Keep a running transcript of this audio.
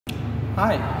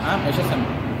Hi, I am Yashas.M.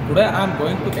 Today I am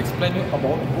going to explain you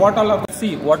about what all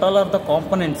are the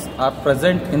components are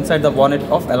present inside the bonnet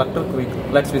of electric vehicle.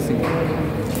 Let's see.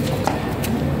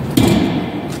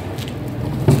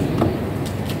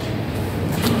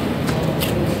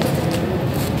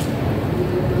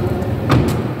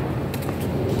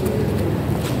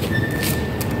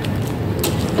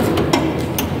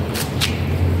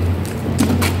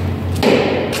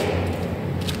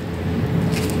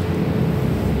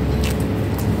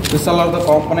 These all are the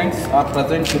components are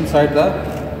present inside the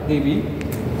EV.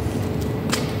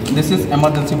 This is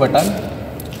emergency button.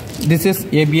 This is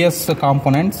ABS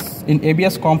components. In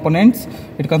ABS components,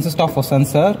 it consists of a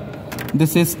sensor.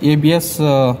 This is ABS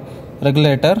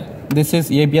regulator. This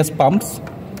is ABS pumps,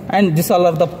 and these all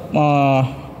are the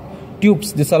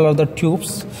tubes. These all are the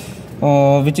tubes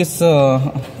which is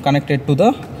connected to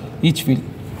the each wheel.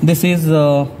 This is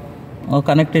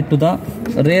connected to the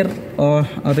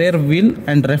rear wheel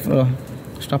and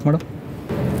stop madam.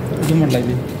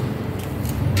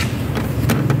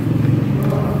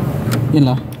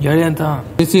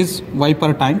 This is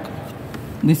wiper tank.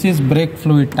 This is brake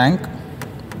fluid tank,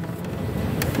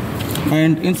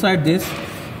 and inside this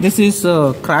is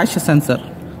crash sensor.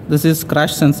 This is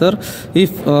crash sensor.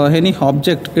 If any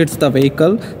object hits the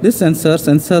vehicle, this sensor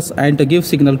senses and gives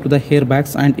signal to the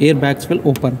airbags, and airbags will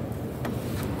open.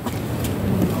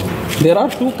 There are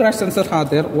two crash sensors are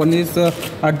there. One is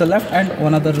at the left and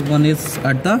another one is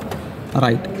at the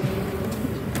right.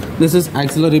 This is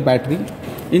auxiliary battery.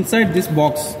 Inside this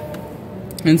box,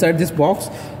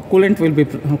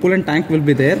 coolant tank will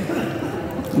be there.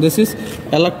 This is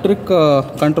electric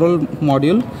control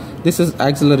module. This is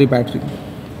auxiliary battery.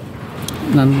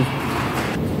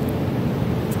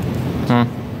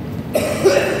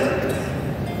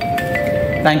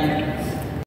 Thank you.